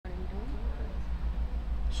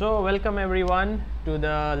So welcome everyone to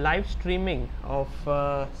the live streaming of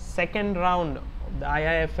second round of the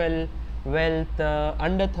IIFL Wealth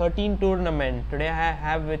Under 13 tournament. Today I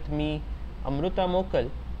have with me Amruta, Mokal.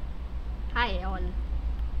 Hi all.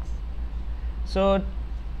 So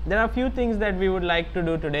there are a few things that we would like to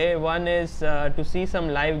do today. One is to see some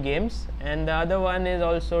live games, and the other one is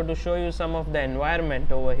also to show you some of the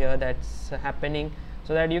environment over here that's happening,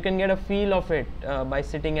 so that you can get a feel of it by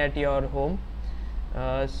sitting at your home.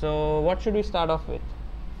 So what should we start off with?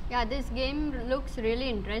 Yeah, this game looks really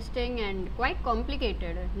interesting and quite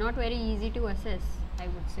complicated. Not very easy to assess, I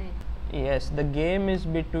would say. Yes, the game is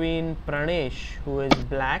between Pranesh, who is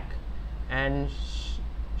black, and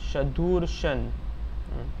Shadurshan.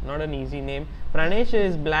 Not an easy name. Pranesh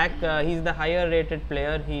is black. He's the higher rated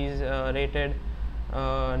player. He's rated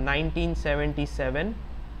 1977,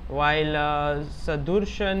 while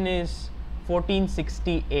Shadurshan is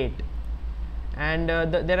 1468. And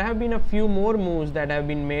there have been a few more moves that have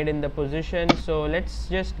been made in the position, so let's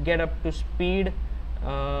just get up to speed.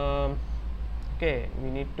 Okay, we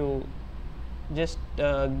need to just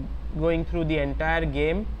going through the entire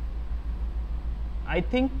game. I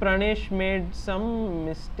think Pranesh made some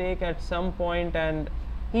mistake at some point, and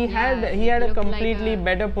he had a completely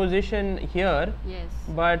better position here. Yes.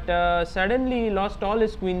 But suddenly he lost all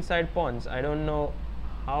his queenside pawns. I don't know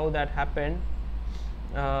how that happened.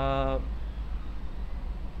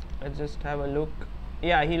 Let's just have a look.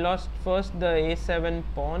 Yeah, he lost first the a7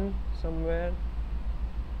 pawn somewhere.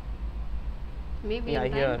 Maybe Yeah,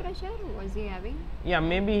 in here. time pressure was he having? Yeah,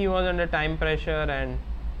 maybe he was under time pressure, and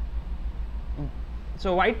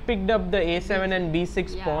so white picked up the a7 and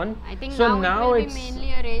b6 Yeah, pawn. I think so now it will it's be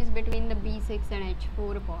mainly a race between the b6 and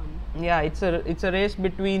h4 pawn. yeah, it's a race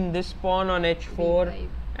between this pawn on h4 B5.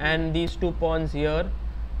 and these two pawns here.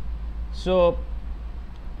 So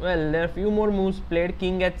well, there are a few more moves played.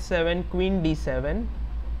 King h7, queen d7,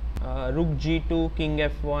 rook g2, king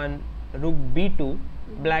f1, rook b2.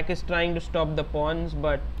 Black is trying to stop the pawns,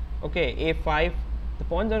 but okay, a5. The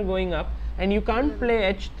pawns are going up, and you can't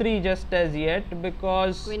play h3 just as yet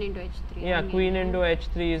because Queen into h3. yeah, hanging, queen into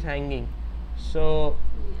h3 is hanging. So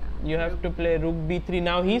Yeah. you have to play rook b3.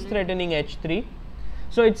 Now he's threatening h3.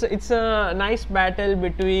 So it's a nice battle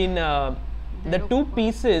between the two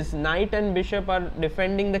pieces. Knight and bishop are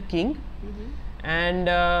defending the king, and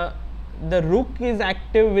the rook is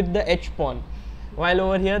active with the h pawn, while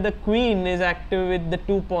over here the queen is active with the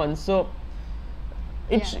two pawns. So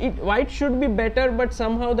white should be better, but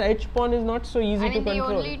somehow the h pawn is not so easy I to mean, the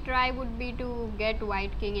control. only try would be to get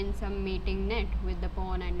white king in some mating net with the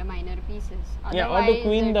pawn and the minor pieces. Yeah, or to Otherwise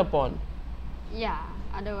queen the pawn. Yeah,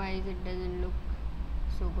 otherwise it doesn't look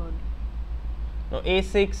so good. Now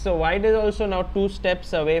a6, so white is also now 2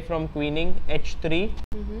 steps away from queening. h3,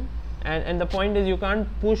 and the point is you can't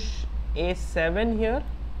push a7 here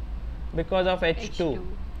because of h2,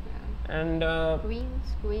 Yeah. and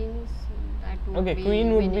Queens, that would okay, be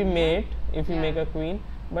queen would be winning, mate if you Yeah. make a queen.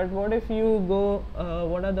 But what if you go,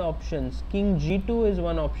 what are the options? King g2 is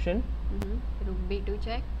one option. Rook b2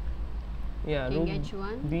 check. Yeah, King rook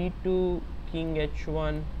h1. b2, king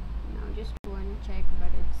h1. Now just one check, but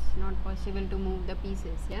it's not possible to move the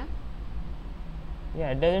pieces, yeah?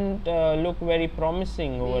 Yeah, it doesn't look very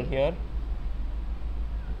promising over here.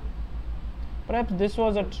 Perhaps this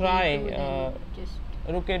was a try. B2 then just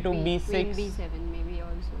Rook a to queen b6. b7 maybe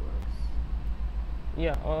also works.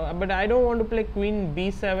 Yeah, but I don't want to play queen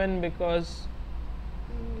b7 because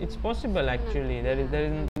it's possible actually. There is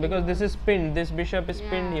because this is pinned. This bishop is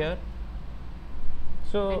pinned Yeah. here.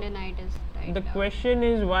 So And the knight is tied the down. question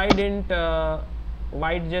is, why didn't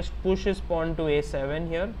white just push his pawn to a7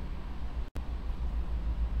 here?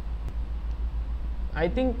 I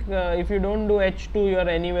think if you don't do h2, you are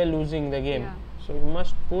anyway losing the game. Yeah. So you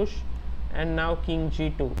must push, and now king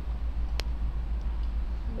g2.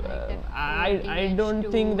 Knight F4, I king don't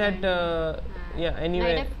H2 think that and, yeah,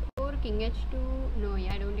 anyway. Knight f4, king h2. No,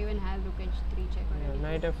 yeah, I don't even have rook h3 check Yeah, already.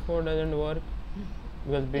 knight f4 doesn't work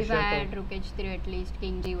because If bishop. I had rook h3, at least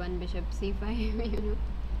king g1, bishop c5, you know.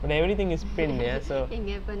 But everything is pinned, yeah. So King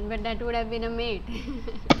f1, but that would have been a mate.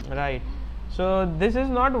 right. So this is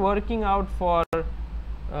not working out for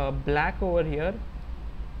black over here.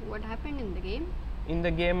 What happened in the game? In the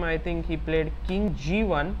game, I think he played king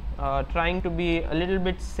g1, trying to be a little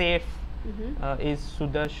bit safe. Is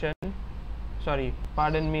Sudarshan. Sorry,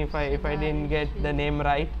 pardon me if I didn't get the name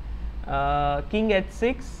right. King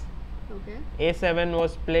h6, Okay. a7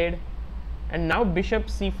 was played, and now bishop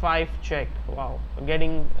c5 check. Wow,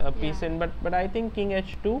 getting a piece Yeah. in, but I think king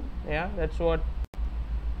h2. Yeah, that's what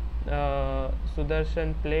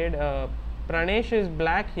Sudarshan played. Pranesh is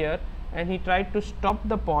black here. and he tried to stop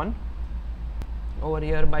the pawn over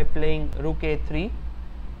here by playing rook a3.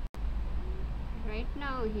 Right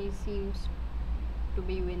now he seems to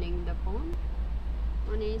be winning the pawn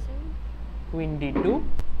on a7. Queen d2,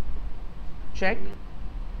 check,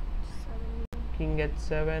 Seven. king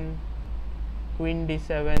h7, queen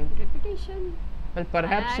d7. Repetition. Well,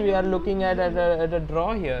 perhaps I we are don't looking know. at a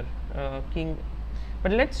draw here, king.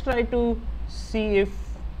 But let's try to see if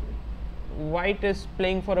white is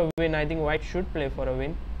playing for a win. I think white should play for a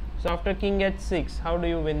win. So after king h6, how do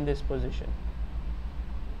you win this position?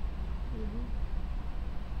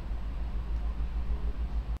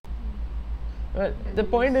 Well, the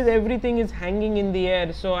point is everything is hanging in the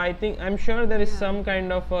air. So I'm sure there is some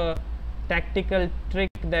kind of a tactical trick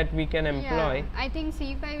that we can employ. Yeah, I think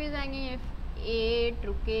c5 is hanging. If a8,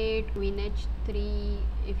 rook 8, queen h3,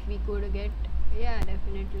 if we could get, yeah,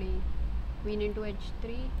 definitely queen into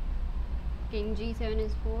h3, king g7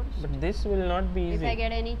 is forced. But this will not be If I easy.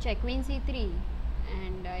 get any check, queen c3,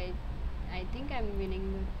 and I think I'm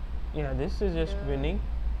winning Yeah, this is just winning.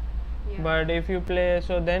 the, yeah. But if you play,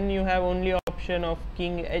 so then you have only option of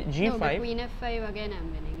king g5, No, but queen f5 again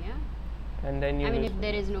I'm winning, yeah. and then you I mean, lose. if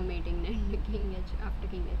there is no mating, then king h after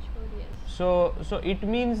king h4, yes. So it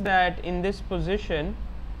means that in this position,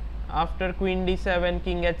 after queen d7,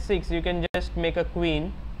 king h6, you can just make a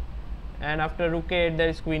queen, and after rook a8, there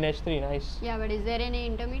is queen h3. Nice. Yeah, but is there any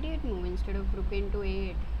intermediate move instead of rook into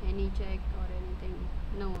a8? Any check or anything?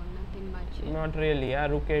 No, nothing much. Yeah. Not really. Yeah,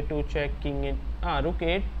 rook a2 check, king it. Rook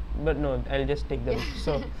 8, but no, I'll just take the rook.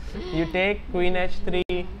 So you take queen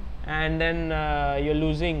h3, and then you're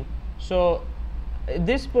losing. So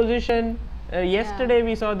this position. Yesterday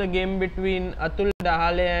we saw the game between Atul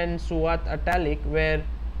Dahale and Suwat Atalik, where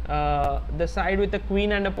the side with a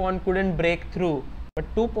queen and a pawn couldn't break through, but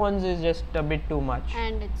 2 pawns is just a bit too much.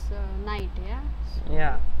 And it's knight, yeah? So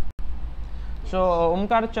Yeah. So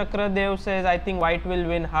Omkar Chakradev says, I think white will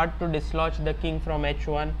win, hard to dislodge the king from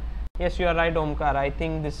h1. Yes, you are right, Omkar. I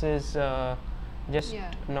think this is just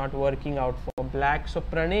not working out for black. So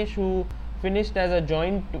Pranesh, who finished as a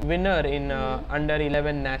joint winner in under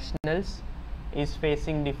 11 nationals, is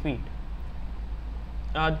facing defeat.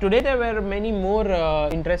 Today there were many more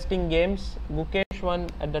interesting games. Gukesh won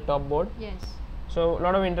at the top board. Yes. So a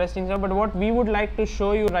lot of interesting stuff. But what we would like to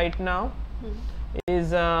show you right now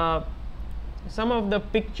is some of the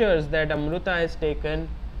pictures that Amruta has taken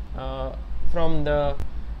from the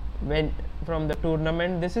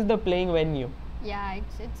tournament. This is the playing venue. Yeah,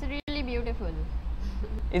 it's really beautiful.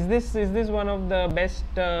 Is this one of the best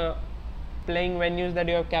playing venues that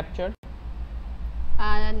you have captured?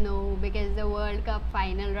 No, because the World Cup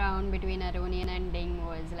final round between Aronian and Ding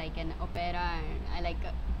was like an opera, and I like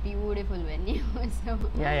a beautiful venue. So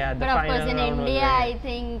Yeah. but of course final in round was India, very- I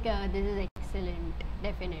think this is excellent,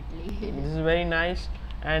 definitely. This is very nice.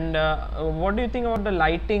 And what do you think about the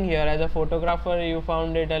lighting here? As a photographer, you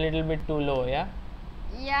found it a little bit too low, yeah?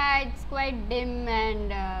 Yeah, it's quite dim and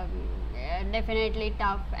definitely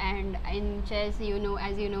tough. And in chess,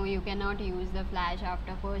 as you know, you cannot use the flash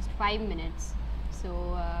after first 5 minutes. So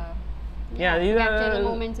Yeah, these capture are the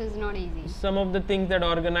moments is not easy. some of the things that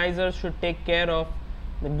organizers should take care of.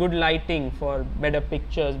 The good lighting for better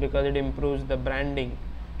pictures, because it improves the branding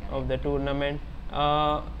of the tournament. There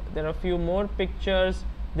are a few more pictures.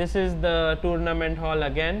 This is the tournament hall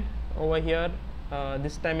again over here,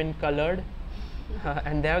 this time in colored.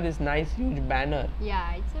 And they have this nice huge banner.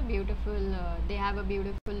 Yeah, it's a beautiful. They have a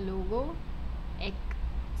beautiful logo. Egg.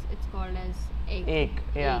 It's called as egg. Egg,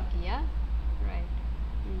 yeah. Egg, yeah. Right.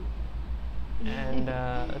 And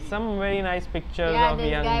some very nice pictures Yeah, of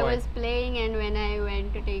this young guy boy. was playing, and when I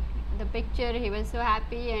went to take the picture, he was so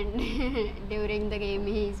happy, and during the game,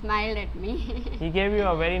 he smiled at me. He gave you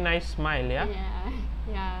a very nice smile, yeah?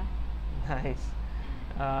 Yeah. Nice.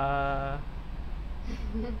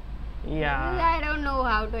 Yeah. I don't know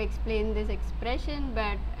how to explain this expression,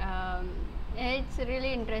 but it's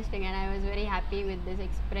really interesting, and I was very happy with this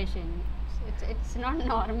expression. It's not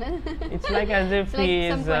normal. It's like as if it's like he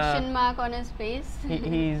some is question mark on his face.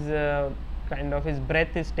 he's kind of, his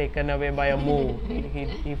breath is taken away by a move.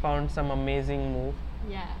 He found some amazing move.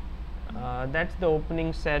 Yeah. That's the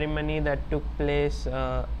opening ceremony that took place.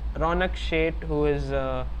 Ronak Sheth, who is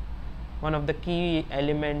one of the key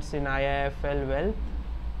elements in IIFL Wealth,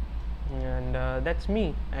 and that's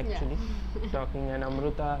me actually talking. And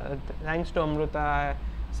Amruta, thanks to Amruta,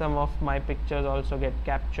 some of my pictures also get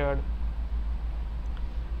captured.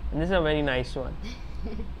 And this is a very nice one.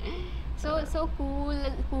 So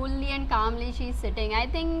coolly and calmly she's sitting. I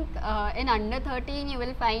think in under 13 you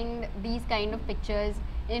will find these kind of pictures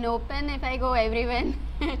in open, if I go, everyone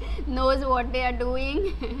knows what they are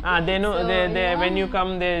doing. They know. So, They yeah. when you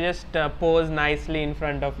come, they just pose nicely in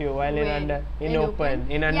front of you. While in open,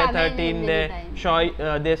 in under Yeah, 13, many they times.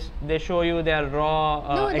 show they show you their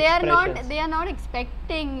raw No, expressions. they are not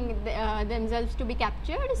expecting themselves to be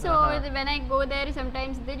captured. So when I go there,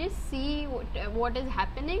 sometimes they just see what is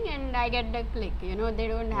happening, and I get the click. You know, they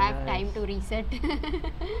don't have time to reset.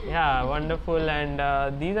 Yeah, wonderful.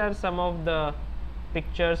 And these are some of the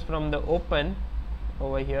pictures from the open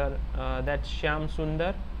over here. That's Shyam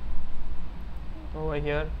Sundar over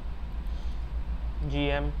here,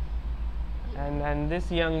 GM, and this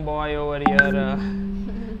young boy over here.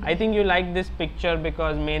 I think you like this picture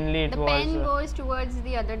because mainly it The was pen goes towards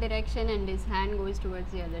the other direction and his hand goes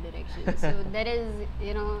towards the other direction. So there is,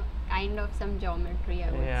 you know, kind of some geometry,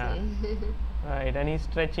 I would say. Right, and he's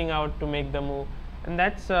stretching out to make the move. And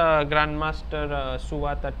that's Grandmaster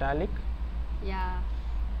Suvat Atalik, Yeah.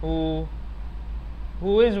 who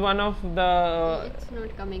is one of the It's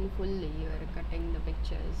not coming fully, you are cutting the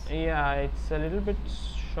pictures. yeah, it's a little bit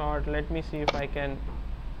short. Let me see if I can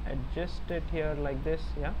adjust it here like this.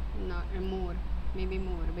 Yeah, Not more, maybe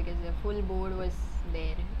more, because the full board was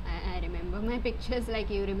there. I remember my pictures like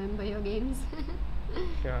you remember your games.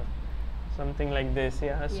 sure, something like this.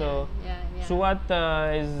 Yeah, so yeah. Suvat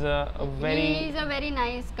is a very He is a very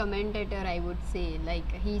nice commentator, I would say.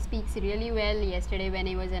 Like, he speaks really well. Yesterday when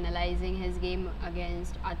he was analyzing his game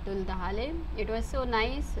against Atul Tahale, it was so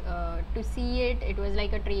nice to see it. It was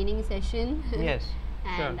like a training session. yes.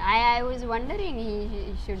 And Sure. I was wondering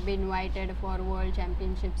he should be invited for World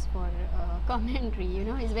Championships for commentary. You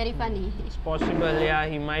know, he's very funny. It's possible, yeah,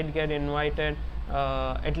 he might get invited.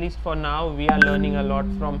 At least for now, we are learning a lot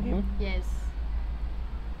from him. Yes.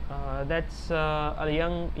 That's a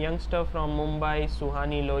youngster from Mumbai,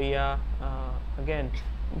 Suhani Lohia. Again,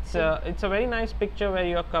 it's a very nice picture where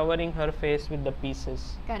you are covering her face with the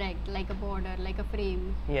pieces. Correct, like a border, like a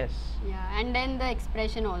frame. Yes. Yeah, and then the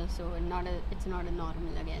expression also, it's not a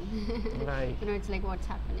normal again. Right. You know, it's like what's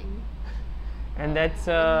happening. And that's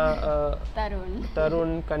Tarun.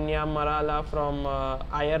 Tarun Kanya Marala from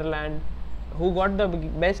Ireland, who got the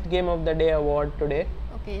best game of the day award today.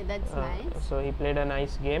 Okay, that's nice. So he played a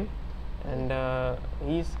nice game, and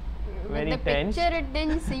he's very With the tense. picture, it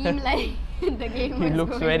didn't seem like the game He was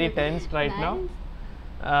looks going very tensed right nice.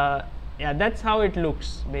 now. Yeah, that's how it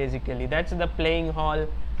looks basically. That's the playing hall,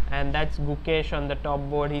 and that's Gukesh on the top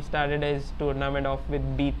board. He started his tournament off with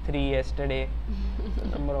B3 yesterday. The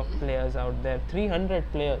number of players out there,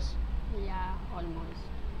 300 players. Yeah, almost.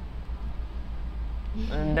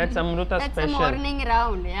 And that's Amruta That's special. a morning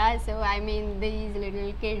round, yeah. So I mean, these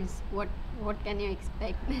little kids, what can you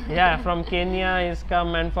expect? Yeah, from Kenya he's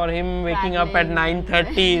come, and for him waking up at Traveling.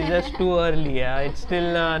 9:30 is just too early. Yeah, it's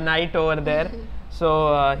still night over there. So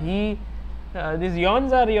these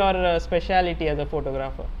yawns are your speciality as a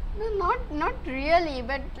photographer. No, not really,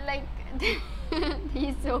 but like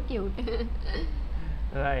he's so cute.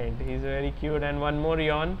 Right, he's very cute. And one more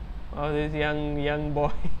yawn of this young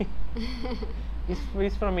boy.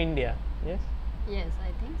 he's from India. Yes. Yes,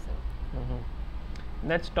 I think so.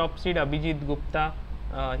 That's top seed Abhijit Gupta.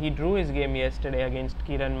 He drew his game yesterday against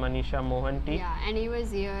Kiran Manisha Mohanty. Yeah, and he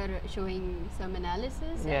was here showing some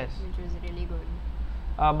analysis, Yes. which was really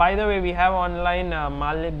good. By the way, we have online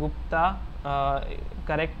Malik Gupta.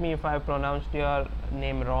 Correct me if I pronounced your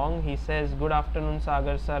name wrong. He says, "Good afternoon,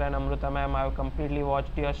 Sagar sir and Amruta ma'am. I have completely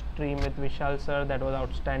watched your stream with Vishal sir. That was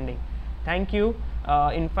outstanding. Thank you.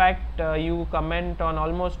 In fact, you comment on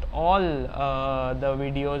almost all the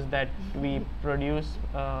videos that we produce.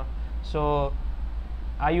 So,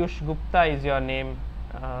 Ayush Gupta is your name.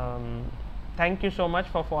 Thank you so much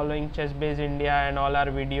for following ChessBase India and all our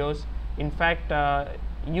videos. In fact,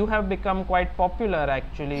 you have become quite popular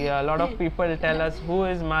actually. A lot of people tell us, who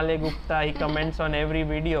is Male Gupta? He comments on every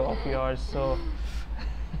video of yours. So,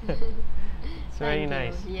 it's very Thank you.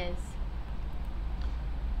 nice. Yes.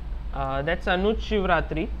 That's Anuj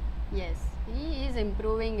Shivratri. Yes, he is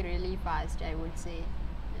improving really fast, I would say.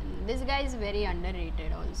 And this guy is very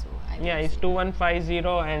underrated also. Yeah, he's 2150,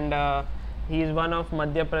 and he is one of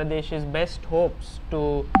Madhya Pradesh's best hopes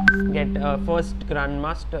to get first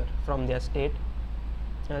Grandmaster from their state.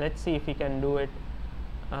 Let's see if he can do it.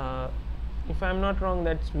 If I'm not wrong,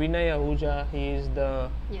 that's Vinay Ahuja. He is the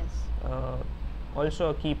Yes.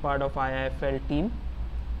 also a key part of IIFL team.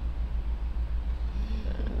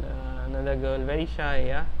 And another girl, very shy,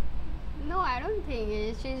 yeah. No, I don't think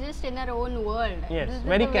she's just in her own world. Yes, The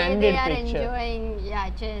very way candid they are picture. enjoying,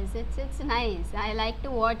 chess. It's nice. I like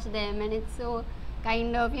to watch them, and it's so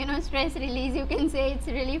kind of, you know, stress release, you can say. It's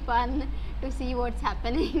really fun to see what's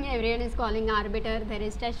happening. Everyone is calling arbiter, there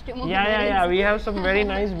is testimony. Yeah. We have some very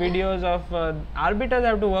nice videos of arbiters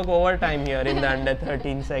have to work overtime here in the under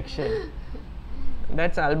 13 section.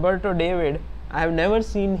 That's Alberto David. I have never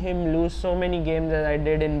seen him lose so many games as I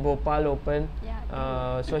did in Bhopal Open.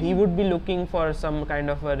 Yeah. So he would be looking for some kind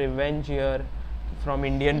of a revenge here from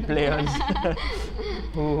Indian players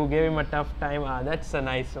who gave him a tough time. That's a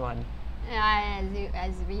nice one.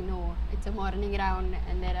 As we know, it's a morning round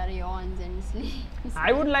and there are yawns and sleeps.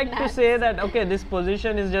 I would like to say that, okay, this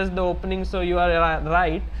position is just the opening, so you are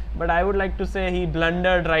right. But I would like to say he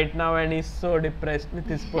blundered right now and he's so depressed with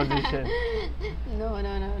his position. No,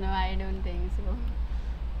 I don't think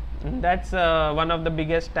so. That's one of the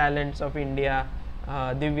biggest talents of India,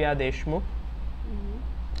 Divya Deshmukh.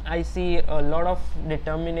 I see a lot of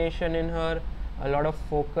determination in her, a lot of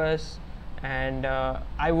focus, and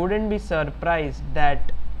I wouldn't be surprised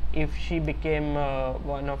that if she became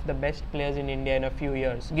one of the best players in India in a few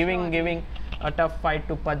years, giving a tough fight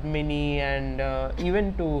to Padmini and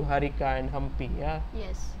even to Harika and Humpy. Yeah.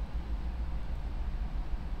 Yes.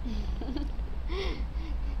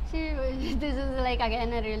 This is like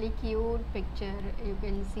again a really cute picture. You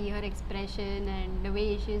can see her expression and the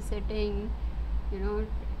way she's sitting, you know,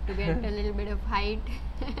 to get a little bit of height.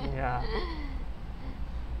 Yeah.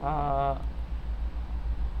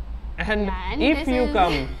 And if you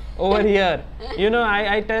come over here, you know,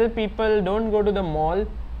 I tell people, don't go to the mall,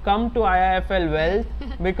 come to IIFL Wealth,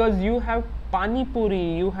 because you have pani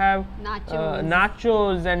puri, you have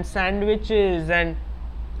nachos and sandwiches and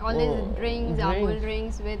all these drinks, Amul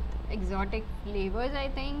drinks with exotic flavors, I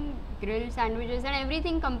think, grilled sandwiches and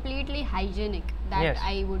everything completely hygienic, that yes.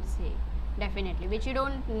 I would say. Definitely, which you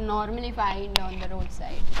don't normally find on the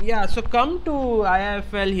roadside. Yeah, so come to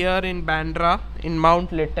IIFL here in Bandra, in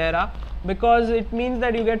Mount Litera, because it means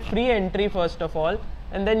that you get free entry first of all,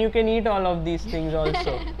 and then you can eat all of these things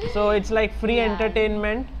also. So it's like free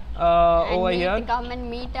entertainment over here. Come and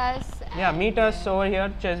meet us. Yeah, meet us over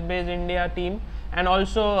here, Chess-Based India team, and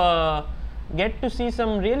also get to see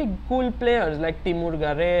some really cool players like Timur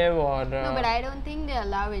Garev or... no, but I don't think they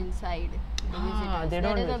allow inside. They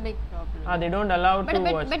don't. That is a big problem. They don't allow to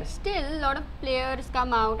watch. But still, a lot of players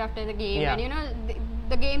come out after the game, and you know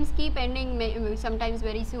the games keep ending sometimes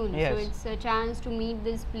very soon. Yes. So it's a chance to meet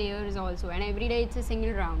these players also, and every day it's a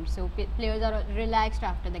single round. So players are relaxed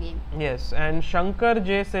after the game. Yes, and Shankar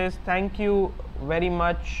J says thank you very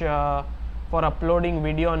much for uploading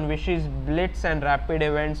video on Vishy's Blitz and Rapid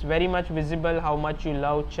events. Very much visible how much you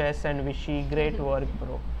love chess and Vishy. Great work,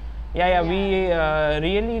 bro. Yeah, we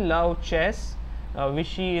really love chess.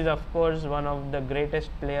 Vishy is of course one of the greatest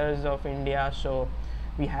players of India, so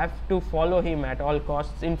we have to follow him at all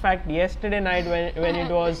costs. In fact, yesterday night when it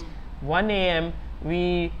was 1 AM,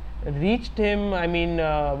 we reached him. I mean,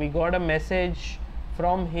 we got a message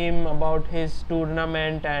from him about his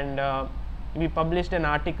tournament, and we published an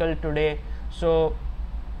article today. So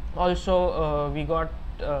also we got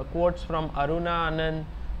quotes from Aruna Anand,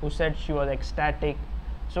 who said she was ecstatic.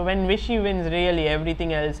 So when Vishy wins, really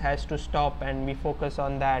everything else has to stop and we focus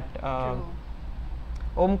on that.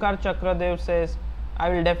 Omkar Chakradev says, I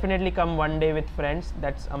will definitely come one day with friends.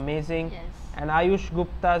 That's amazing. Yes. And Ayush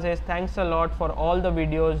Gupta says, thanks a lot for all the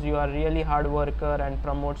videos. You are really hard worker and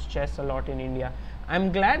promotes chess a lot in India.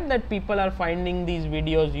 I'm glad that people are finding these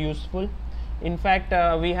videos useful. In fact,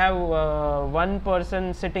 we have one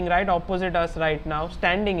person sitting right opposite us right now,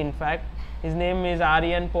 standing in fact. His name is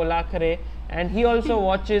Aryan Polakre, and he also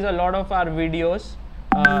watches a lot of our videos,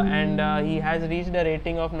 and he has reached a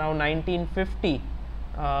rating of now 1950.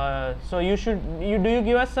 So do you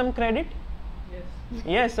give us some credit? Yes.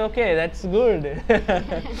 Yes, okay, that's good.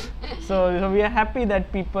 So we are happy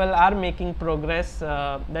that people are making progress.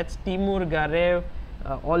 That's Timur Garev,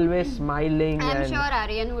 always smiling. I'm and sure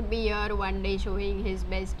Aryan would be here one day showing his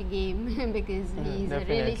best game because he's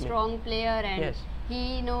definitely. a really strong player, and Yes.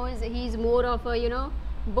 he knows, he's more of a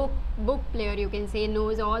book player, you can say,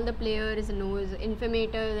 knows all the players, knows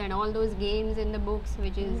informators and all those games in the books,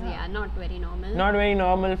 which is not very normal. Not very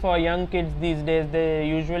normal for young kids these days. They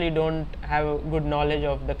usually don't have a good knowledge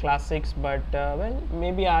of the classics, but well,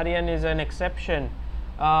 maybe Aryan is an exception.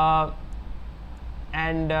 And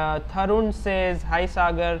Tharun says hi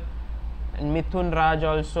Sagar, and Mithun Raj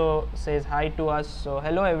also says hi to us. So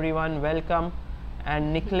hello everyone, welcome.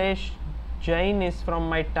 And Niklesh Jain is from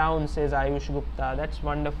my town, says Ayush Gupta. That's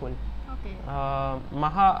wonderful. Okay.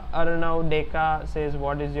 Maha Arnav Deka says,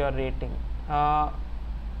 what is your rating? I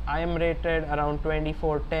am rated around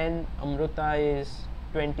 2410. Amruta is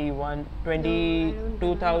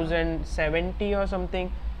 2070 or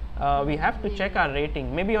something. We have to check our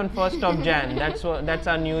rating. Maybe on 1st of Jan. That's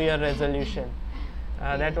our New Year resolution.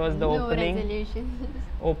 That was the No opening. resolutions.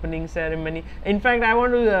 Opening ceremony. In fact, I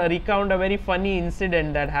want to recount a very funny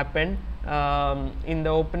incident that happened in the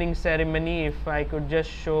opening ceremony. If I could just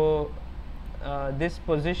show this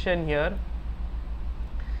position here.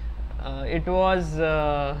 It was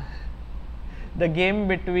the game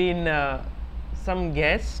between some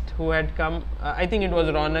guest who had come. I think it was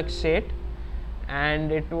Ronak Sheth,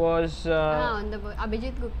 and it was On the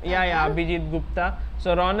Abhijit Gupta. yeah, Abhijit Gupta.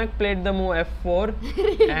 So Ronak played the move F4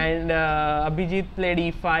 and Abhijit played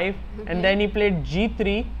E5 and then he played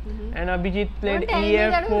G3 and Abhijit played Don't tell me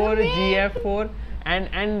that was EF4, a GF4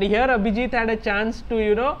 and here Abhijit had a chance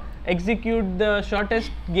to execute the shortest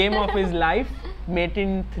game of his life, mate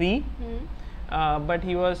in 3. But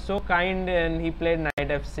he was so kind and he played knight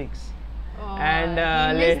F6. And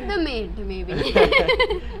he missed the mate maybe.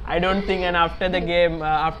 I don't think, and after the game,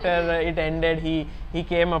 after it ended, he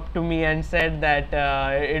came up to me and said that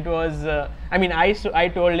it was. I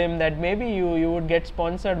told him that maybe you would get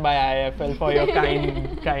sponsored by IIFL for your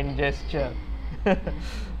kind gesture.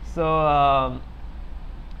 So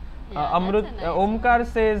Nice Omkar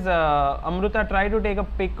says Amruta, try to take a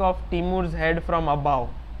pic of Timur's head from above.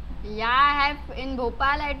 Yeah, I have in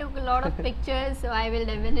Bhopal. I took a lot of pictures, so I will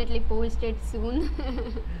definitely post it soon.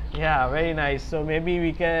 Yeah, very nice. So maybe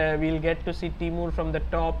we'll get to see Timur from the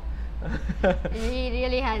top. He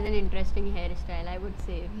really has an interesting hairstyle, I would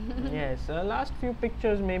say. Yes, last few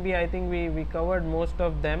pictures maybe I think we covered most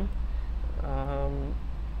of them.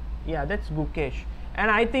 Yeah, that's Gukesh,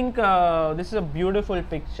 and I think this is a beautiful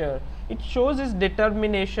picture. It shows his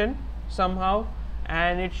determination somehow,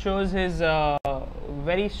 and it shows his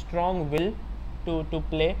very strong will to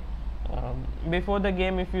play. Before the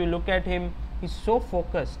game, if you look at him, he's so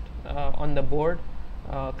focused on the board,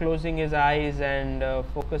 closing his eyes and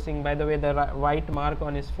focusing. By the way, the white mark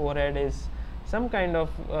on his forehead is some kind of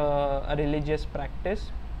a religious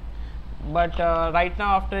practice. But right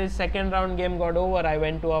now, after his second round game got over, I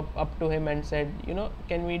went up to him and said,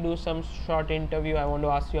 can we do some short interview? I want to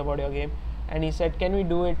ask you about your game. And he said, can we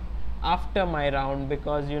do it after my round,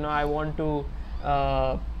 because I want to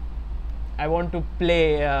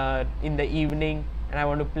play in the evening and I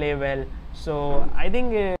want to play well. So I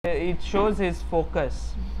think it shows his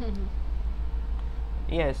focus.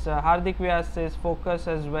 Yes, Hardik Vyas says focus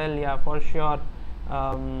as well. Yeah, for sure.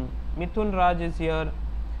 Mithun Raj is here.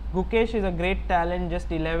 Gukesh is a great talent,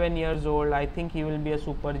 just 11 years old. I think he will be a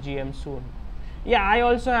super GM soon. Yeah, I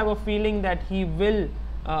also have a feeling that he will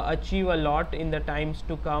achieve a lot in the times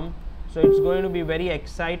to come. So it's going to be very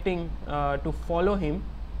exciting to follow him,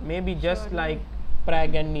 maybe just Surely. like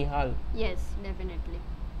Prag and Nihal. Yes, definitely.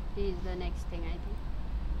 He is the next thing, I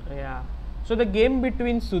think. Yeah. So the game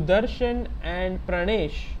between Sudarshan and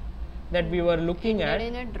Pranesh that we were looking Ended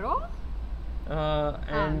at, in a draw?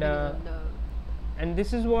 and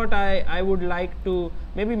this is what I would like to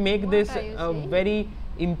maybe make What this are you a saying? very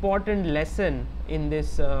important lesson in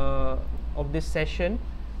this of this session,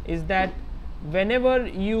 is that whenever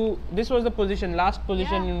this was the last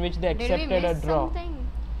position Yeah. in which they Did we accepted a miss draw. something?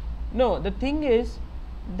 No, the thing is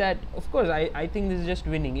that of course I think this is just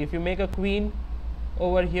winning. If you make a queen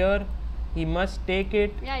over here, he must take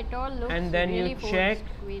it, Yeah, it all looks and then really you forced. check,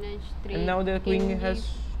 Queen H3. and now the queen king has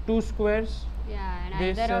G- 2 squares. Yeah, and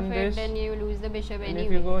this either of and it, this. then you lose the bishop And anyway.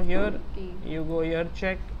 if you go here, Okay. you go here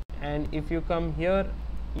check, and if you come here,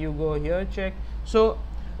 you go here check. So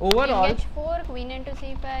overall, King H4, queen into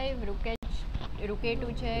C5, rook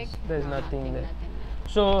A2 check. there's No, nothing there. nothing.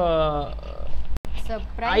 so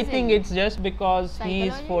Surprising. I think it's just because he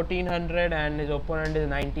is Psychology? 1400 and his opponent is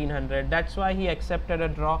 1900. That's why he accepted a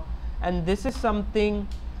draw, and this is something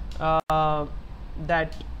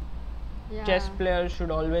that Yeah. chess players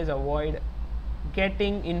should always avoid,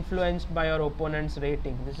 getting influenced by your opponent's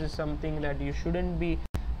rating. This is something that you shouldn't be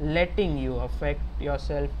letting you affect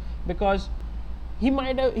yourself, because he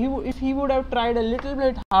might have, if he would have tried a little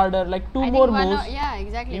bit harder, like I two think more one moves, or- yeah,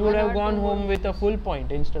 exactly. he would one have or gone two home more with a moves. full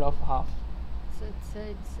point instead of half. So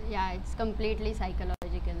it's completely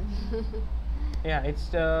psychological. Yeah, it's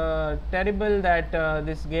terrible that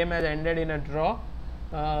this game has ended in a draw.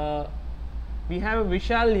 We have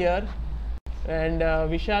Vishal here, and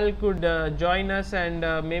Vishal could join us and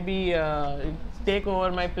maybe take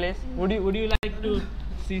over my place. Would you like to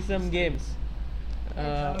see some games?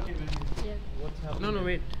 Yeah. No,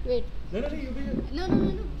 wait. Wait. No, you be. No,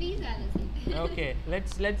 please, Alison. Okay,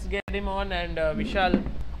 let's get him on, and Vishal.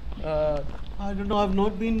 I don't know. I've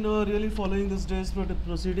not been really following this day's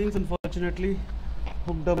proceedings. Unfortunately,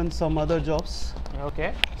 hooked up in some other jobs.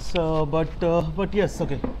 Okay. So, but yes,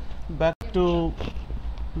 okay. Back to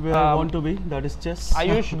where I want to be, that is chess.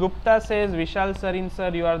 Ayush Gupta says, Vishal Sarin sir,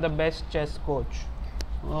 you are the best chess coach.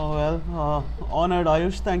 Oh, well, honored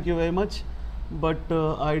Ayush, thank you very much. But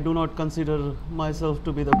I do not consider myself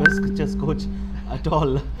to be the best chess coach at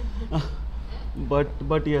all.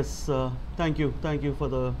 but yes, thank you for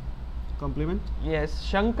the compliment. Yes,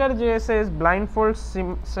 Shankar J says, blindfold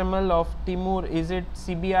simul of Timur, is it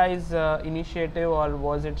CBI's initiative or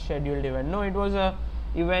was it scheduled event? No, it was a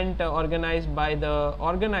event organized by the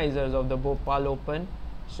organizers of the Bhopal Open.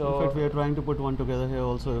 So In fact, we are trying to put one together here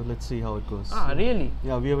also. Let's see how it goes. Really?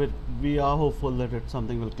 Yeah, we are hopeful that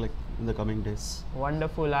something will click in the coming days.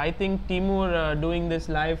 Wonderful. I think Timur doing this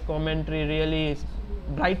live commentary really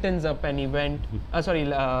brightens up an event.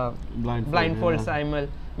 Blindfold yeah. simul.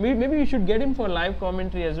 Maybe we should get him for live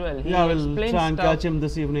commentary as well. Yeah, we'll try and catch him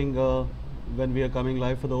this evening when we are coming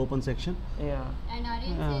live for the open section. Yeah. And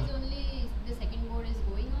Aryan says only the second board is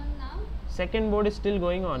going on now. Second board is still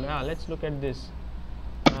going on. Yeah, let's look at this.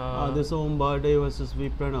 This Om Barde versus V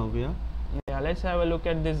Pranav, yeah? Yeah, let's have a look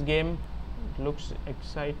at this game. It looks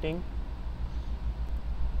exciting.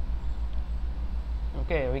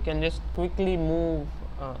 Okay, we can just quickly move.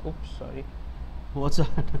 Oops, sorry. What's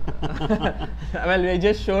that? Well, we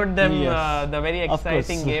just showed them Yes, the very of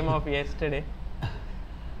exciting course. game of yesterday.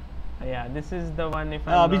 Yeah, this is the one. If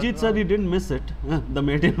I'm Abhijit not said wrong. he didn't miss it, the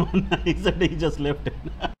maiden one. He said he just left it.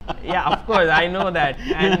 Yeah, of course, I know that,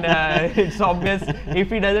 and it's obvious if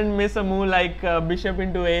he doesn't miss a move like bishop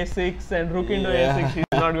into a6 and rook into a6, he's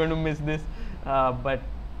not going to miss this. But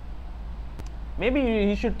maybe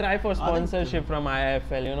he should try for sponsorship from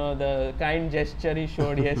IIFL. You know, the kind gesture he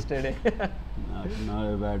showed yesterday.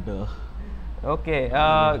 not a bad. Okay,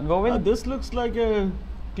 Govind. This looks like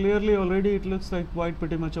clearly already. It looks like white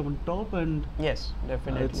pretty much on top, and Yes,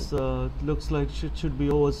 definitely. it's looks like it should be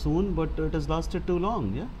over soon, but it has lasted too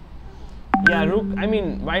long. Yeah. Yeah, rook. I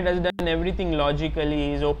mean, white has done everything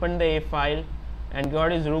logically. He's opened the a file and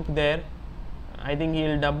got his rook there. I think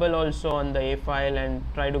he'll double also on the a file and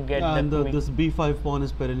try to get Yeah, the and queen. this b5 pawn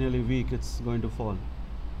is perennially weak. It's going to fall.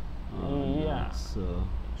 Yeah. it's,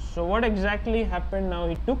 So what exactly happened now?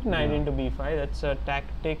 He took knight Yeah. into b5. That's a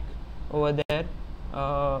tactic over there.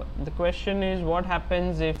 The question is, what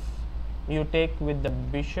happens if you take with the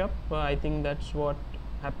bishop? I think that's what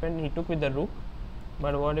happened. He took with the rook.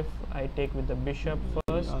 But what if I take with the bishop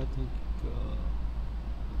first? I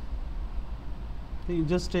think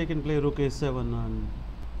just take and play rook a7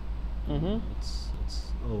 and it's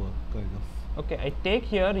over kind of. Okay, I take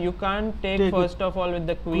here. You can't take Take with first of all with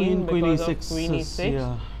the queen queen because e6 of queen is- e6,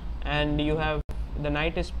 yeah. and you have the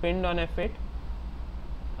knight is pinned on f8.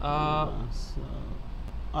 So,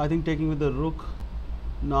 I think taking with the rook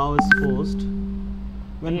now is forced.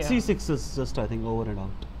 When Yeah. c6 is just I think over and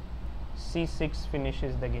out. c6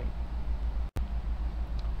 finishes the game.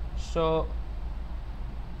 So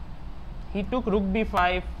he took rook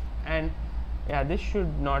b5, and yeah, this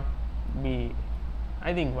should not be.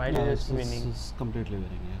 I think white Yeah, is it's, just winning. it's completely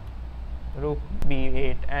winning. Yeah. Rook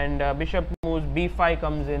b8, and bishop moves, b5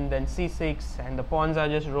 comes in, then c6, and the pawns are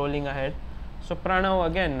just rolling ahead. So Pranav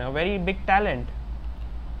again, a very big talent.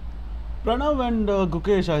 Pranav and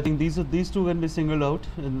Gukesh, I think these two can be singled out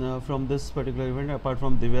from this particular event. Apart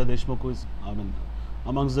from Divya Deshmukh, who is, I mean,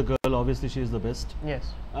 amongst the girl, obviously she is the best.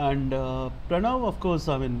 Yes. And Pranav, of course,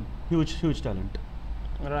 I mean, huge talent.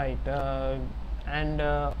 Right, and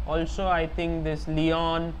also I think this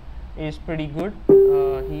Leon is pretty good.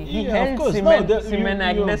 He Yeah, of held course. Simen, No, Simen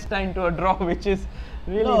Agnestein to a draw, which is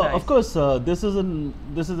really No, nice. of course, this is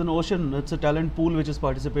an ocean. It's a talent pool which is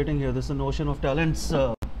participating here. This is an ocean of talents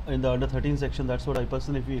in the under 13 section. That's what I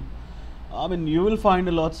personally feel. I mean, you will find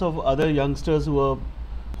lots of other youngsters who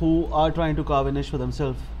are trying to carve a niche for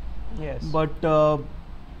themselves. Yes. But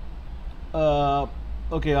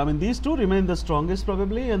okay, I mean these two remain the strongest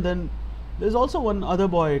probably, and then there's also one other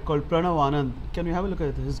boy called Pranav Anand. Can we have a look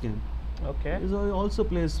at his game? Okay. He also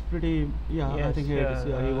plays pretty. Yeah, I Yes, think here it is.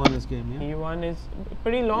 yeah, Yeah, he won his game. Yeah. He won his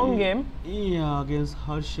pretty long game. Yeah, against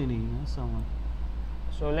Harshini, someone.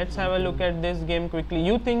 So let's have a look at this game quickly.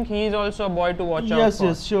 You think he is also a boy to watch out Yes, for?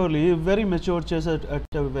 yes, surely. Very mature chess at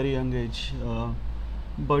a very young age.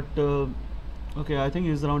 But okay, I think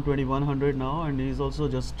he's around 2100 now, and he's also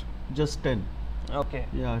just 10. Okay.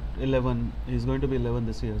 Yeah, 11. He's going to be 11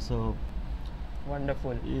 this year. So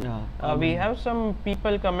Wonderful. yeah. We have some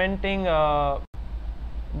people commenting.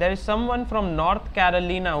 There is someone from North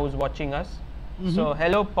Carolina who's watching us. So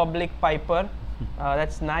hello, Public Piper.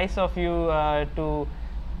 That's nice of you to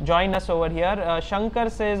join us over here. Shankar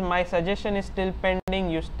says, my suggestion is still pending.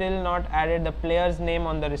 You still not added the player's name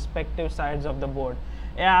on the respective sides of the board.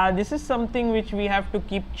 Yeah, this is something which we have to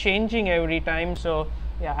keep changing every time. So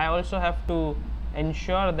Yeah, I also have to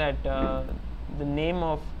ensure that the name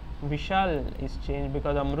of Vishal is changed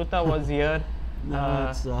because Amruta was here No,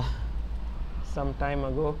 it's some time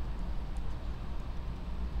ago.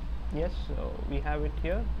 Yes, so we have it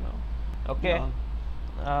here now. Okay.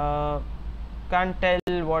 Can't tell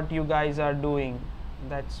what you guys are doing.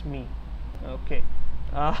 That's me. Okay.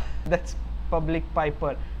 That's Public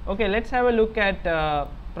Piper. Okay, let's have a look at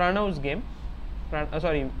Pranav's game.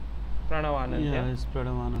 Sorry, Pranav Anand. yeah, it's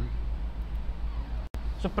Pranav Anand.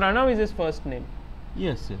 So Pranav is his first name.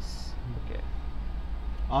 Yes, yes. Okay.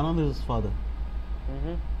 Anand is his father.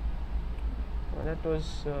 Mm-hmm. Well, that was,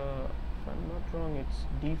 if I'm not wrong, it's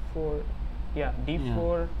D4. Yeah,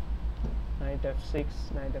 D4, Knight F6,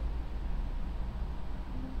 Knight F.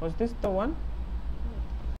 Was this the one?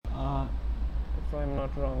 If I'm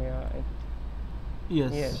not wrong, yeah.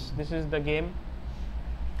 Yes. Yes, this is the game.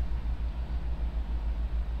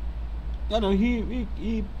 No,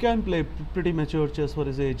 he can play pretty mature chess for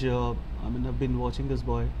his age. I mean, I've been watching this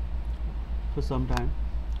boy for some time,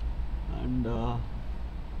 and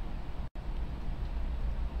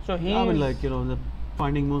So he. I mean, like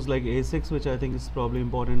finding moves like A6, which I think is probably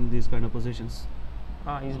important in these kind of positions.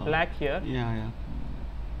 He's black here. Yeah, yeah.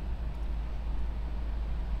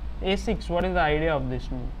 A6. What is the idea of this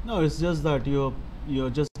move? No, it's just that you're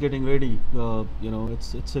just getting ready.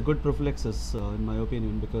 It's a good prophylaxis in my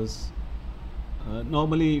opinion, because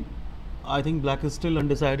normally I think black is still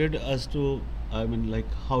undecided as to, I mean, like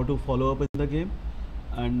how to follow up in the game,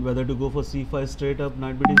 and whether to go for c5 straight up,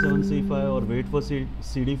 knight bd7 c5, or wait for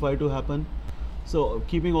cd5 to happen. So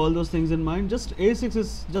keeping all those things in mind, just a6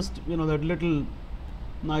 is just that little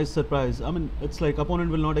nice surprise. I mean, it's like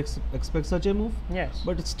opponent will not expect such a move. Yes.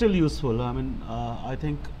 But it's still useful. I mean, I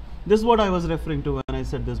think this is what I was referring to when I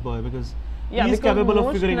said this boy, because he's capable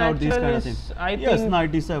of figuring out these kind of things. Yes,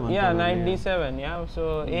 knight d7. Yeah, probably, knight d7. Yeah.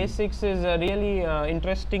 So a6 is a really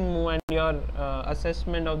interesting move, and your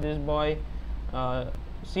assessment of this boy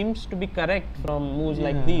seems to be correct from moves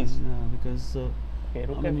like these. Yeah, because okay,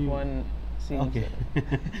 rook I mean, f1 seems okay.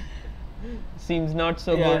 seems not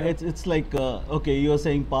so Yeah, good. it's like okay, you're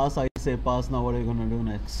saying pass, I say pass. Now what are you gonna do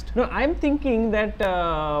next? No, I'm thinking that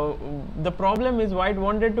the problem is white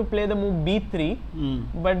wanted to play the move b3,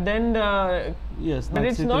 but then Yes, but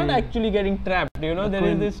it's not actually getting trapped. There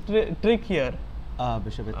is this trick here.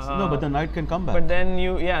 Bishop. No, but the knight can come back. But then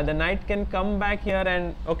the knight can come back here,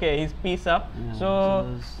 and okay, he's piece up. Yeah, so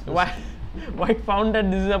white found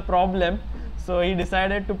that this is a problem, so he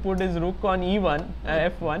decided to put his rook on e1,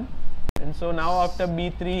 f1. And so now after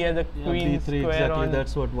b3 he has a queen b3, square exactly, on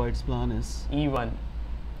that's what white's plan is. e1.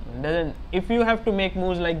 If you have to make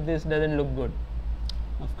moves like this, doesn't look good.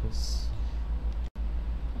 Of course.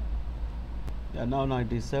 Yeah, now knight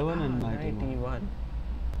d7 and knight e1.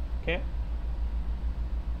 Okay.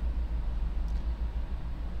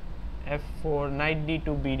 f4, knight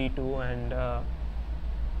d2, bd2, and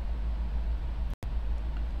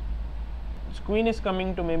queen is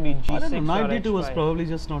coming to maybe g6. I don't know, knight or d2 was h5. probably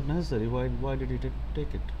just not necessary. Why did he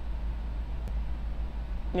take it?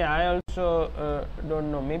 Yeah, I also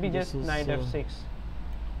don't know. Maybe This just is, knight f6.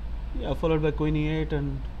 Yeah, followed by queen e8,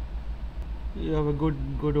 and you have a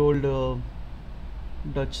good old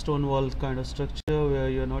Dutch stone wall kind of structure where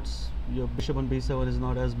your bishop on b7 is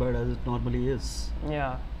not as bad as it normally is.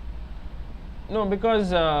 Yeah. No,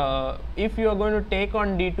 because if you are going to take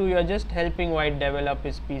on d2, you are just helping white develop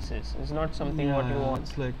his pieces. It's not something what you want.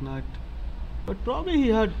 It's like knight. But probably he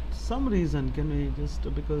had some reason. Can we just,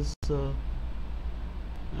 because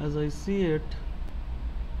as I see it,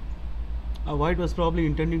 white was probably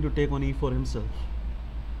intending to take on e4 himself.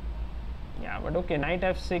 Yeah, but okay, knight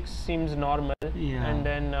f6 seems normal. Yeah. And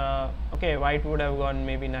then, okay, white would have gone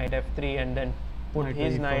maybe knight f3 and then put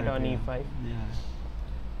his knight on e5. Yeah.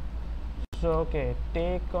 So, okay,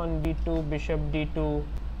 take on d2, bishop d2,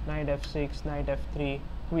 knight f6, knight f3,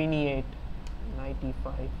 queen e8, knight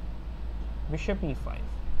e5, bishop e5.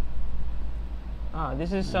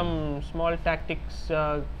 This is some small tactics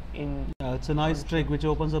in... Yeah, it's a nice trick which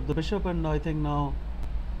opens up the bishop, and I think now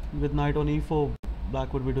with knight on e4,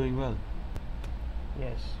 black would be doing well.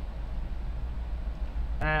 Yes.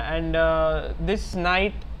 And this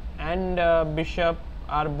knight and bishop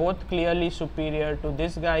are both clearly superior to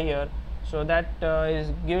this guy here. So that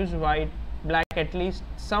gives black at least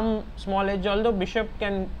some small edge, although bishop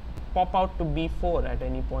can pop out to b4 at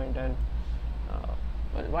any point, and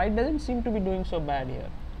well, white doesn't seem to be doing so bad here.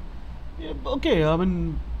 Yeah, okay, I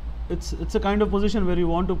mean, it's a kind of position where you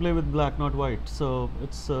want to play with black, not white. So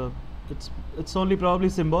it's only probably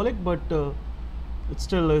symbolic, but it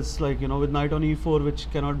still is like with knight on e4, which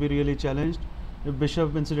cannot be really challenged. If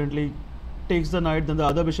bishop incidentally takes the knight, then the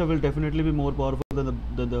other bishop will definitely be more powerful than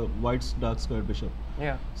the white's dark squared bishop.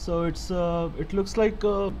 Yeah. So it looks like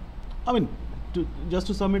I mean, just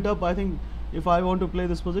to sum it up, I think if I want to play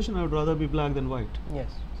this position, I would rather be black than white. Yes.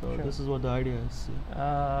 So sure. this is what the idea is.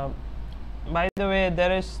 Yeah. By the way,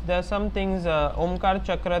 there are some things. Omkar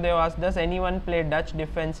Chakradev asked, does anyone play Dutch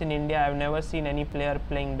defense in India? I've never seen any player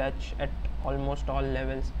playing Dutch at almost all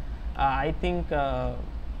levels. I think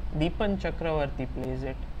Deepan Chakravarti plays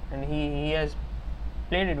it, and he has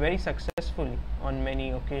played it very successfully on many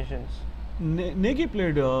occasions. Nagy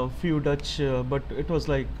played a few Dutch, but it was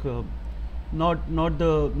like not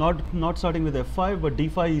starting with f5, but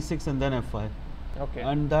d5, e6, and then f5. Okay.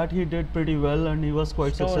 And that he did pretty well, and he was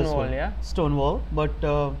quite successful. Stonewall, yeah. Stonewall,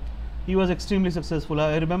 but he was extremely successful.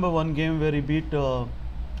 I remember one game where he beat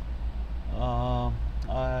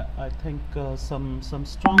I think some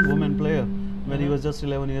strong woman player when he was just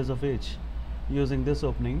 11 years of age, using this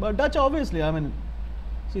opening. But Dutch, obviously, I mean,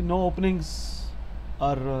 see, no openings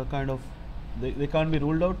are kind of they can't be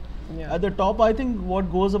ruled out. Yeah. At the top, I think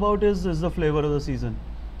what goes about is the flavor of the season.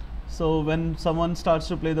 So when someone starts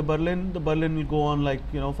to play the Berlin will go on, like,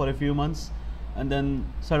 you know, for a few months, and then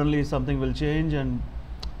suddenly something will change, and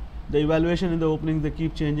the evaluation in the opening, they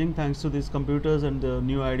keep changing thanks to these computers and the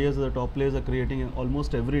new ideas that the top players are creating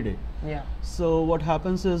almost every day. Yeah. So what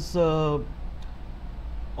happens is, although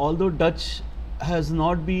Dutch has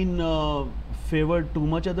not been favored too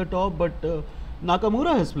much at the top, but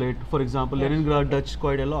Nakamura has played, for example, Yes, Leningrad okay. Dutch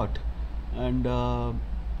quite a lot, and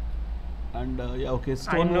yeah, okay, I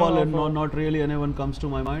Stonewall, know and of not really anyone comes to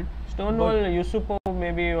my mind. Stonewall, But Yusupov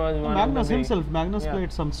maybe was one Magnus of the himself, Magnus yeah.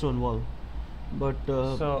 played some Stonewall, but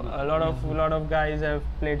So a lot of guys have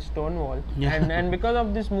played Stonewall, Yeah. and because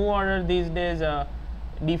of this move order these days,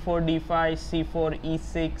 d4, d5, c4,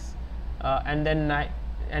 e6, and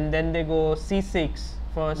then they go c6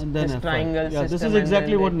 first. and then This F5. triangle Yeah, system. this is and then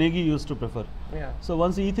exactly what they- Nagy used to prefer. Yeah. So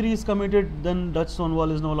once e3 is committed, then Dutch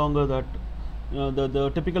Stonewall is no longer that.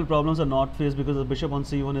 The typical problems are not faced because the bishop on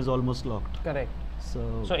c1 is almost locked. Correct.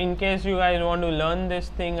 So So in case you guys want to learn this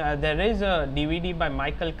thing, there is a DVD by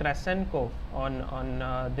Michael Krasenko on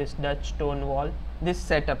this Dutch Stonewall. This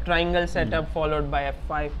setup, triangle setup followed by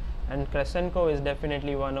f5, and Krasenko is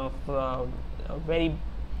definitely one of very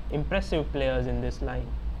impressive players in this line.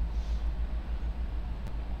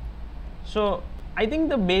 So I think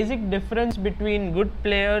the basic difference between good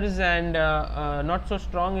players and not so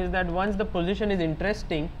strong is that once the position is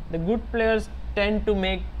interesting, the good players tend to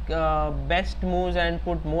make best moves and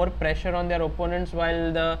put more pressure on their opponents,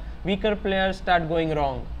 while the weaker players start going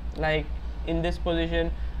wrong. Like in this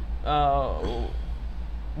position,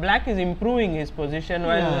 Black is improving his position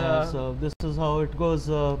while yeah, so this is how it goes.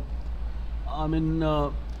 I mean,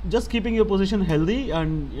 just keeping your position healthy,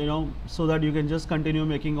 and so that you can just continue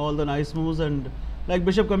making all the nice moves, and like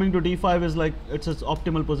bishop coming to d5 is like it's its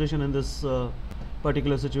optimal position in this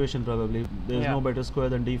particular situation. Probably there is Yeah. no better square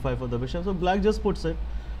than d5 for the bishop, so Black just puts it,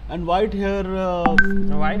 and White here.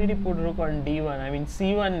 why did he put rook on d1? I mean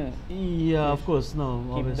c1. Yeah, of course, no, Keep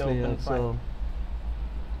the obviously, yeah. open file. So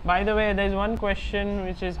By the way, there is one question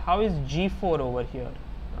which is, how is g4 over here?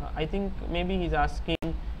 I think maybe he's asking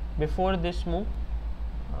before this move,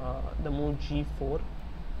 the move g4.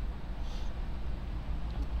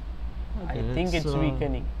 I Okay, think it's it's,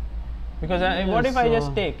 weakening, because what if I yes,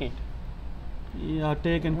 just take it? yeah,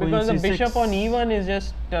 take and queen Because the c6. bishop on e1 is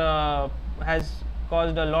just has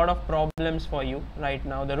caused a lot of problems for you right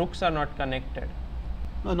now. The rooks are not connected.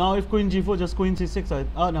 No, now if queen g4, just queen c6.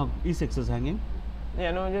 No, e6 is hanging.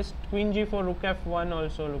 Yeah, no, just queen g4, rook f1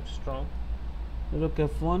 also looks strong. Rook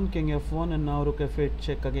f1, king f1, and now rook f8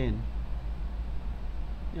 check again.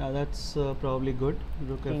 Yeah, that's probably good.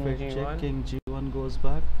 Rook King f8 G1. check, king g1 goes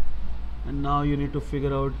back, and now you need to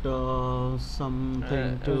figure out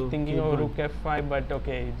something I to was thinking keep of going. rook f5, but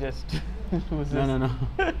okay, just loses. No.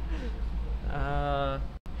 I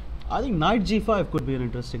think knight g5 could be an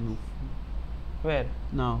interesting move. Where?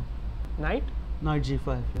 Now, Knight? knight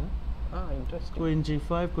g5, yeah. Ah, interesting. Queen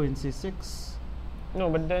g5, queen c6. No,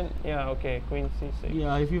 but then, yeah, okay, queen c6.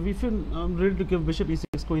 Yeah, if you ready to give bishop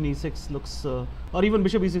e6, queen e6 looks, or even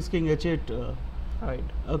bishop e6, king h8. Right.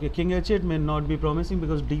 Okay, king h8 may not be promising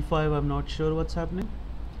because d5 I'm not sure what's happening,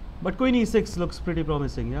 but queen e6 looks pretty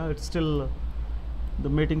promising. Yeah, it's still the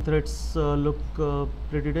mating threats look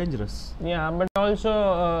pretty dangerous. Yeah, but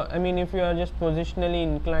also, I mean, if you are just positionally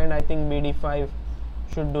inclined, I think bd5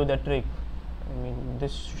 should do the trick. I mean,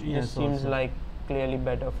 this Yes, seems also. like clearly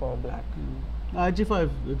better for black. G5,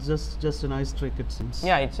 it's just a nice trick, it seems.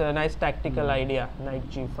 Yeah, it's a nice tactical idea, knight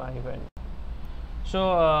g5. And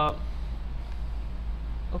so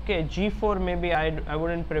Okay, g4 maybe I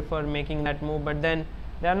wouldn't prefer making that move, but then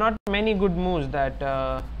there are not many good moves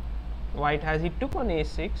that white has. He took on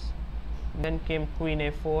a6, then came queen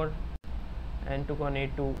a4 and took on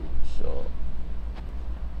a2. So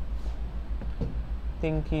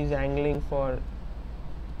think he's angling for.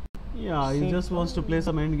 Yeah, he just wants to play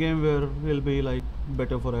some endgame where he'll be like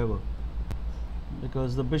better forever.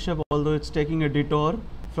 Because the bishop, although it's taking a detour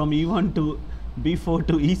from e1 to b4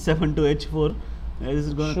 to e7 to h4,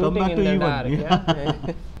 is going to come back to in the e1. dark,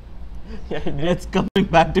 yeah. Yeah, It's coming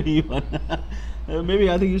back to e1. Maybe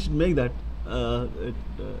I think you should make that. It'll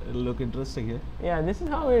look interesting here. Yeah, this is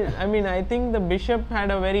how it. I mean, I think the bishop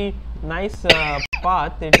had a very nice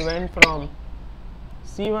path. It went from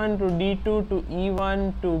c1 to d2 to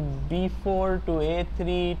e1 to b4 to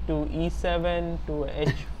a3 to e7 to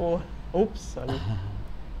h4. Oops, sorry.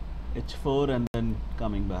 h4 and then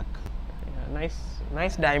coming back. Yeah,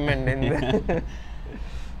 nice diamond in there.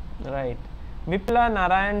 Right. Vipla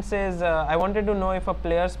Narayan says, I wanted to know if a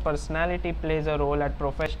player's personality plays a role at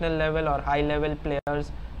professional level, or high level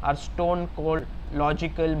players are stone cold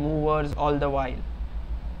logical movers all the while.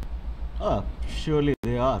 Surely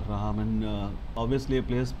they are. I mean, obviously a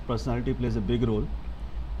player's personality plays a big role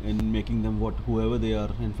in making them whoever they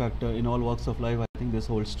are. In fact, in all walks of life, I think this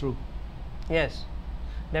holds true. Yes,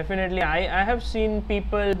 definitely. I have seen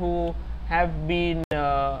people who have been,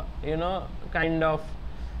 kind of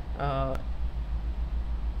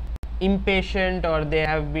impatient, or they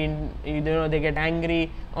have been, they get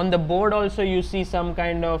angry. On the board also you see some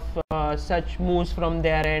kind of such moves from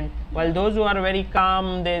their end, while those who are very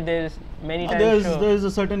calm, there's many times there's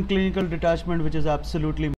a certain clinical detachment which is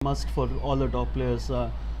absolutely must for all the top players.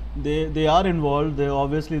 They are involved.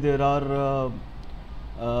 Obviously there are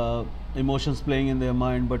emotions playing in their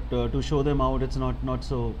mind, but to show them out, it's not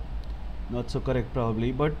so correct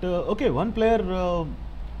probably. But okay, one player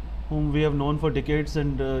whom we have known for decades,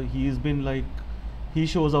 and he's been like, he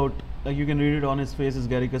shows out, like you can read it on his face, is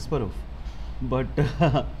Garry Kasparov. But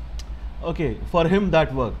okay, for him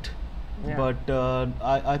that worked. Yeah. But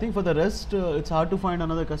I think for the rest, it's hard to find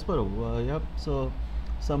another Kasparov. Yep. So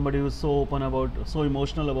somebody who's so open about, so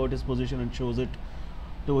emotional about his position and shows it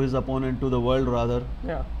to his opponent, to the world rather.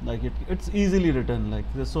 Yeah. Like it's easily written. Like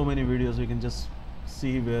there's so many videos we can just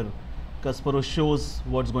see where Kasparov shows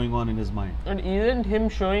what's going on in his mind. And isn't him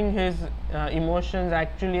showing his emotions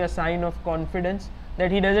actually a sign of confidence,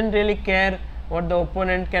 that he doesn't really care what the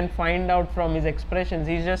opponent can find out from his expressions?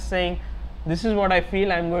 He's just saying, this is what I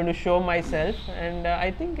feel, I'm going to show myself. And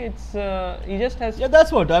I think it's he just has. Yeah,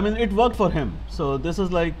 that's what I mean. It worked for him. So this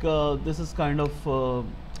is like this is kind of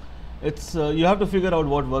it's you have to figure out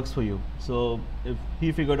what works for you. So if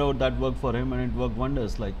he figured out that worked for him, and it worked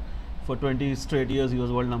wonders. Like for 20 straight years he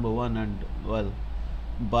was world #1, and well,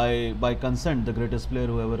 by consent, the greatest player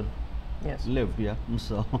who ever lived. Yeah.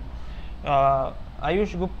 So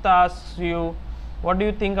Ayush Gupta asks you, what do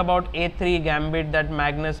you think about a3 gambit that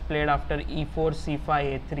Magnus played after e4 c5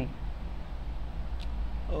 a3?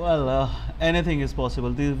 Well, anything is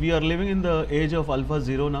possible. We are living in the age of Alpha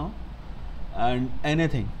Zero now, and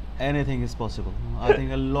anything is possible. I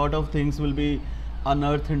think a lot of things will be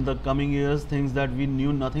unearthed in the coming years, things that we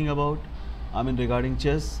knew nothing about. I mean, regarding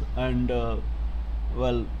chess. And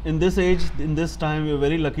well, in this age, in this time, we are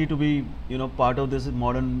very lucky to be, part of this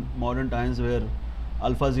modern times where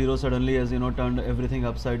Alpha Zero suddenly has, turned everything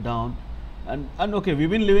upside down. And okay, we've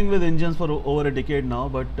been living with engines for over a decade now,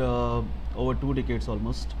 but over 2 decades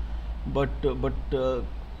almost. But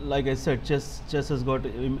like I said, chess has got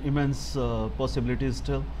immense possibilities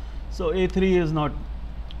still. So a3 is not.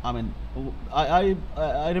 I mean,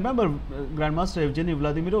 I remember Grandmaster Evgeny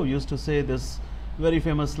Vladimirov used to say this very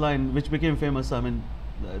famous line, which became famous. I mean,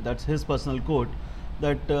 that's his personal quote,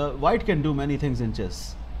 that white can do many things in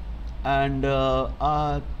chess, and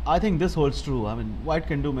I think this holds true. I mean, white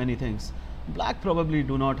can do many things. Black probably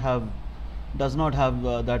does not have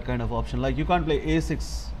that kind of option. Like you can't play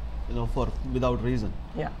a6, without reason.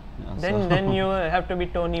 Yeah. So Then you have to be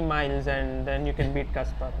Tony Miles, and then you can beat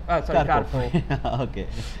Kasparov. Karpov. Okay.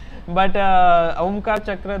 But Omkar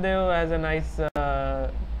Chakradev has a nice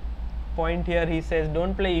point here. He says,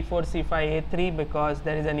 don't play e4 c5 a3 because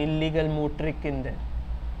there is an illegal move trick in there.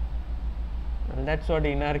 And that's what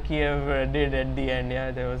Inarkiev did at the end.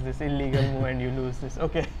 Yeah, there was this illegal move and you lose this.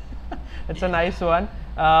 Okay, that's a nice one.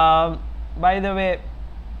 By the way,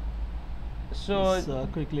 so let's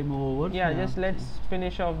quickly move over. Yeah, just let's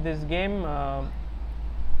finish off this game.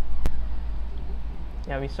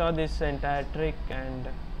 Yeah, we saw this entire trick, and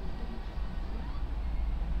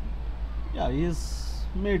yeah, he's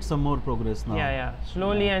made some more progress now. Yeah,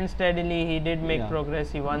 slowly and steadily he did make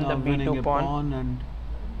progress. He won now the b2 pawn. And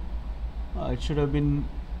It should have been.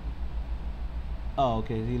 Oh,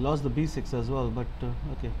 okay. He lost the b6 as well, but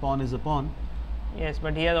okay. Pawn is a pawn. Yes,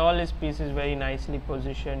 but he has all his pieces very nicely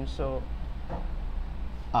positioned, so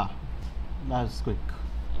Ah, that's quick.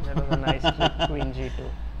 that was a nice trick, Queen G2.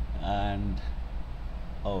 And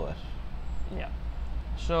over. Yeah.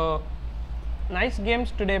 So nice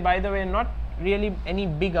games today. By the way, not really any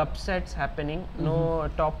big upsets happening. No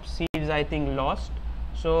top seeds I think lost.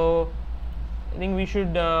 So I think we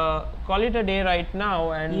should call it a day right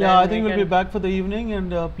now. And Yeah, then I think we we'll be can- back for the evening,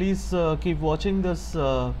 and please keep watching this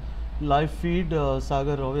live feed.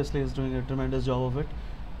 Sagar obviously is doing a tremendous job of it,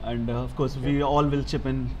 and of course we all will chip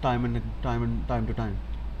in time to time.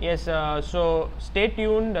 Yes, so stay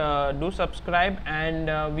tuned, do subscribe, and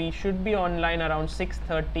we should be online around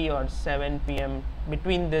 6:30 or 7 p.m.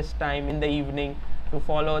 between this time in the evening to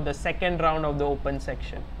follow the second round of the open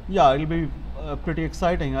section. Yeah, it'll be pretty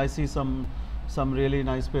exciting. I see some really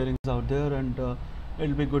nice pairings out there, and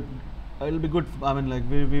it'll be good. It'll be good. I mean, like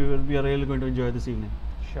we are really going to enjoy this evening.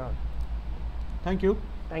 Sure. Thank you.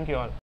 Thank you all.